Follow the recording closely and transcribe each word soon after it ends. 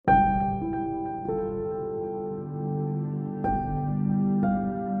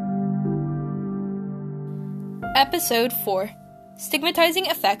Episode 4, Stigmatizing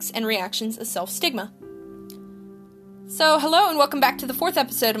Effects and Reactions of Self-Stigma. So, hello and welcome back to the 4th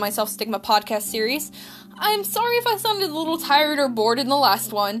episode of my Self-Stigma podcast series. I'm sorry if I sounded a little tired or bored in the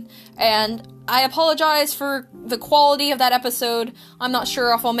last one, and I apologize for the quality of that episode. I'm not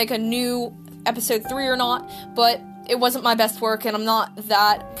sure if I'll make a new episode 3 or not, but it wasn't my best work and I'm not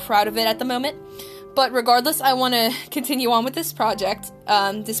that proud of it at the moment. But regardless, I want to continue on with this project,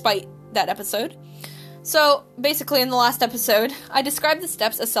 despite that episode. So, basically, in the last episode, I described the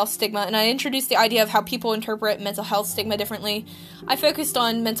steps of self-stigma, and I introduced the idea of how people interpret mental health stigma differently. I focused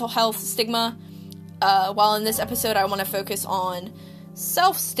on mental health stigma, while in this episode I want to focus on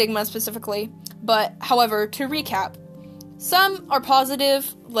self-stigma specifically. But, however, to recap, some are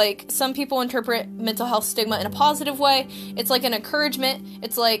positive, like, some people interpret mental health stigma in a positive way. It's like an encouragement.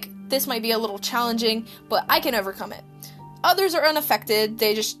 It's like, this might be a little challenging, but I can overcome it. Others are unaffected.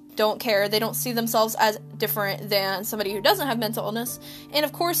 They just don't care. They don't see themselves as different than somebody who doesn't have mental illness. And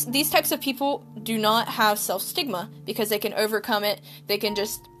of course, these types of people do not have self-stigma because they can overcome it. They can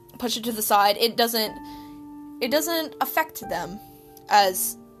just push it to the side. It doesn't affect them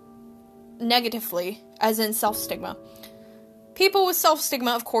as negatively as in self-stigma. People with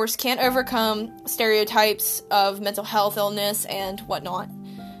self-stigma, of course, can't overcome stereotypes of mental health illness and whatnot.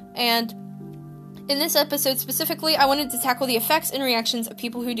 And in this episode specifically, I wanted to tackle the effects and reactions of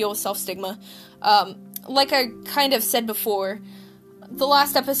people who deal with self-stigma. Like I kind of said before, the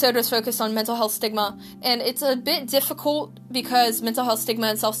last episode was focused on mental health stigma, and it's a bit difficult because mental health stigma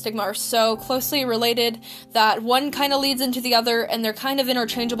and self-stigma are so closely related that one kind of leads into the other, and they're kind of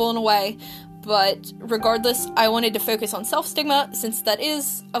interchangeable in a way. But regardless, I wanted to focus on self-stigma, since that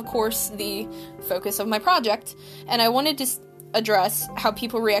is, of course, the focus of my project, and I wanted to address how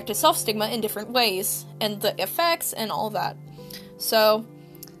people react to self-stigma in different ways, and the effects and all that. So,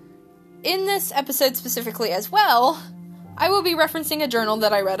 in this episode specifically as well, I will be referencing a journal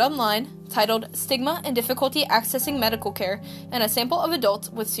that I read online, titled Stigma and Difficulty Accessing Medical Care, and a Sample of Adults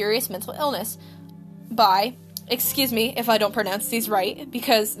with Serious Mental Illness, by, excuse me if I don't pronounce these right,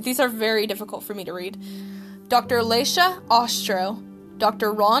 because these are very difficult for me to read, Dr. Leisha Ostro,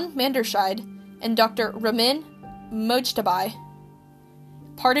 Dr. Ron Manderscheid, and Dr. Ramin Mojtabai.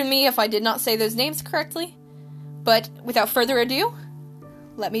 Pardon me if I did not say those names correctly, but without further ado,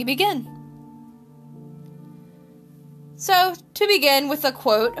 let me begin. So, to begin with a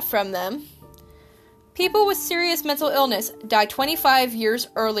quote from them, people with serious mental illness die 25 years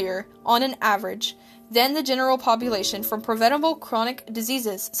earlier, on an average, than the general population from preventable chronic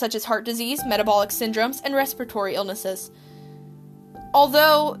diseases such as heart disease, metabolic syndromes, and respiratory illnesses.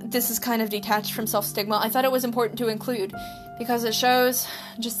 Although this is kind of detached from self-stigma, I thought it was important to include because it shows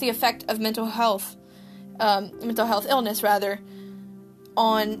just the effect of mental health illness,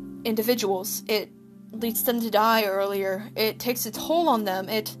 on individuals. It leads them to die earlier. It takes a toll on them.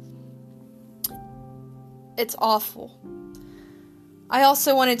 It's awful. I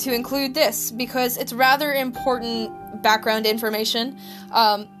also wanted to include this because it's rather important background information.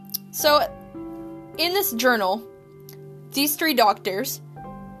 So, in this journal, these 3 doctors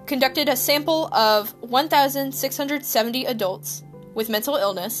conducted a sample of 1,670 adults with mental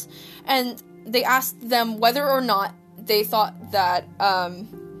illness, and they asked them whether or not they thought that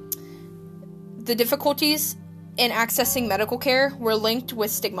the difficulties in accessing medical care were linked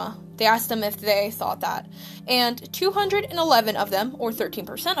with stigma. They asked them if they thought that. And 211 of them, or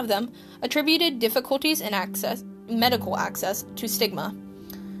 13% of them, attributed difficulties in medical access to stigma.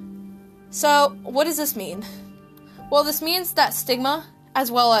 So, what does this mean? Well, this means that stigma, as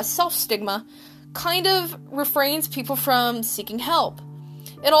well as self-stigma, kind of refrains people from seeking help.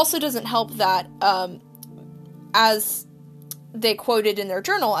 It also doesn't help that, as they quoted in their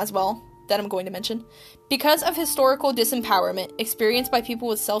journal as well, that I'm going to mention, because of historical disempowerment experienced by people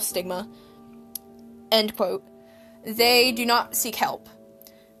with self-stigma, end quote, they do not seek help.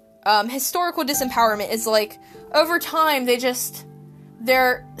 Historical disempowerment is like, over time,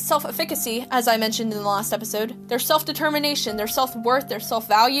 their self-efficacy, as I mentioned in the last episode, their self-determination, their self-worth, their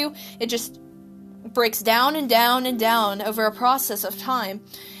self-value, it just breaks down and down and down over a process of time.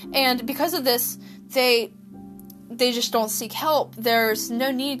 And because of this, they just don't seek help. There's no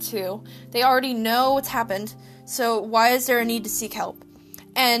need to. They already know what's happened, so why is there a need to seek help?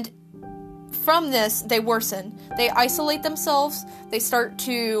 And from this, they worsen. They isolate themselves. They start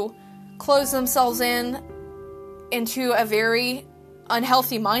to close themselves into a very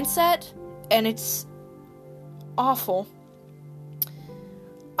unhealthy mindset, and it's awful.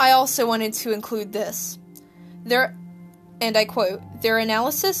 I also wanted to include this. And I quote, their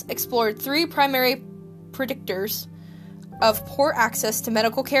analysis explored 3 primary predictors of poor access to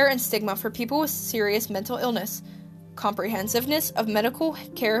medical care and stigma for people with serious mental illness, comprehensiveness of medical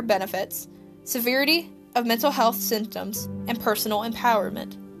care benefits, severity of mental health symptoms, and personal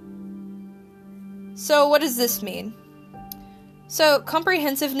empowerment. So what does this mean? So,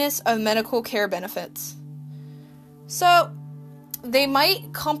 comprehensiveness of medical care benefits. So, they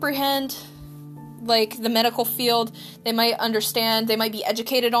might comprehend, the medical field, they might understand, they might be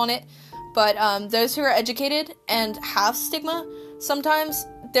educated on it, but those who are educated and have stigma, sometimes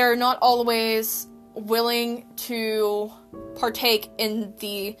they're not always willing to partake in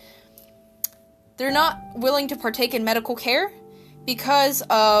medical care because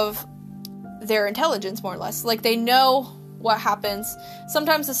of their intelligence, more or less. They know what happens.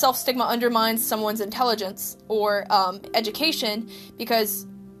 Sometimes the self-stigma undermines someone's intelligence or education, because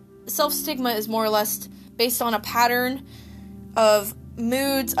self-stigma is more or less based on a pattern of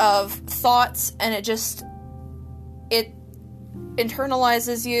moods, of thoughts, and it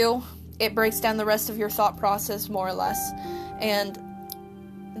internalizes you. It breaks down the rest of your thought process, more or less. And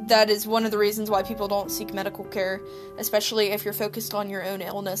that is one of the reasons why people don't seek medical care, especially if you're focused on your own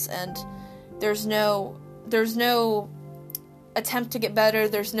illness and there's no attempt to get better,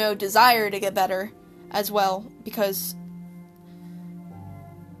 there's no desire to get better as well, because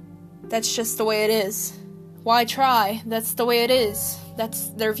that's just the way it is. Why try? That's the way it is. That's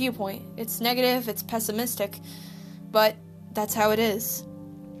their viewpoint. It's negative, it's pessimistic, but that's how it is.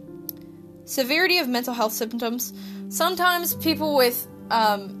 Severity of mental health symptoms. Sometimes people with,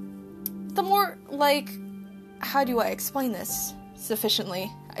 the more, how do I explain this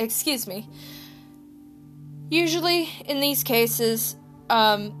sufficiently? Excuse me. Usually, in these cases,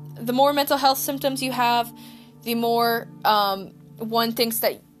 the more mental health symptoms you have, the more one thinks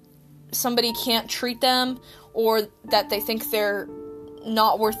that somebody can't treat them, or that they think they're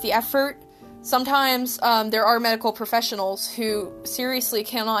not worth the effort. Sometimes there are medical professionals who seriously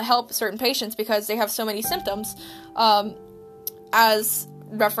cannot help certain patients because they have so many symptoms, as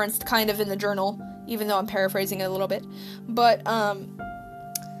referenced kind of in the journal, even though I'm paraphrasing it a little bit. But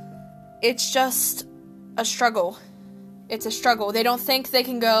it's just a struggle. It's a struggle. They don't think they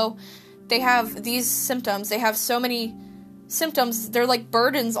can go. They have these symptoms. They have so many symptoms. They're like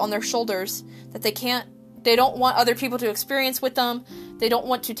burdens on their shoulders that they don't want other people to experience with them. They don't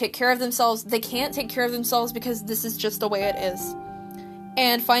want to take care of themselves. They can't take care of themselves because this is just the way it is.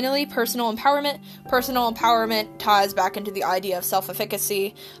 And finally, personal empowerment. Personal empowerment ties back into the idea of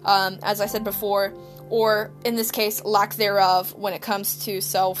self-efficacy, as I said before, or in this case, lack thereof when it comes to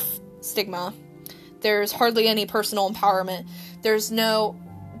self-stigma. There's hardly any personal empowerment. There's no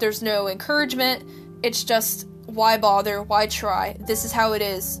encouragement. It's just, why bother? Why try? This is how it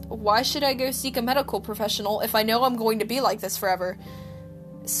is. Why should I go seek a medical professional if I know I'm going to be like this forever?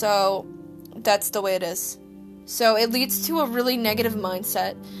 So, that's the way it is. So, it leads to a really negative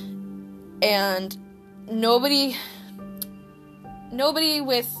mindset, and nobody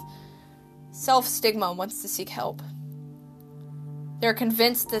with self-stigma wants to seek help. They're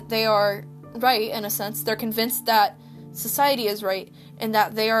convinced that they are right, in a sense. They're convinced that society is right, and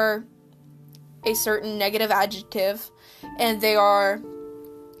that they are a certain negative adjective, and they are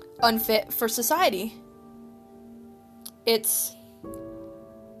unfit for society. It's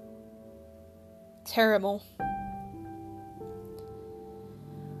terrible.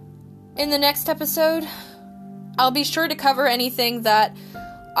 In the next episode, I'll be sure to cover anything that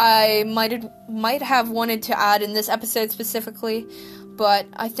I might have wanted to add in this episode specifically, but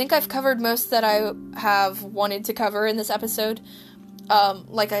I think I've covered most that I have wanted to cover in this episode.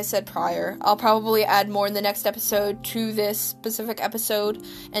 Like I said prior, I'll probably add more in the next episode to this specific episode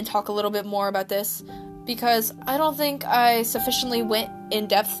and talk a little bit more about this, because I don't think I sufficiently went in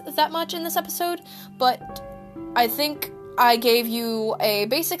depth that much in this episode, but I think I gave you a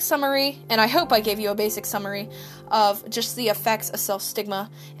basic summary, and I hope I gave you a basic summary of just the effects of self-stigma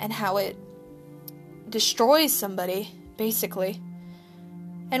and how it destroys somebody, basically.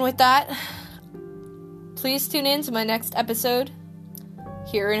 And with that, please tune in to my next episode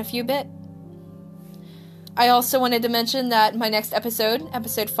here in a few bit. I also wanted to mention that my next episode,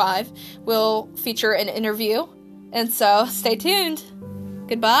 episode 5, will feature an interview, and so stay tuned.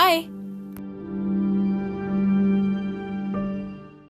 Goodbye!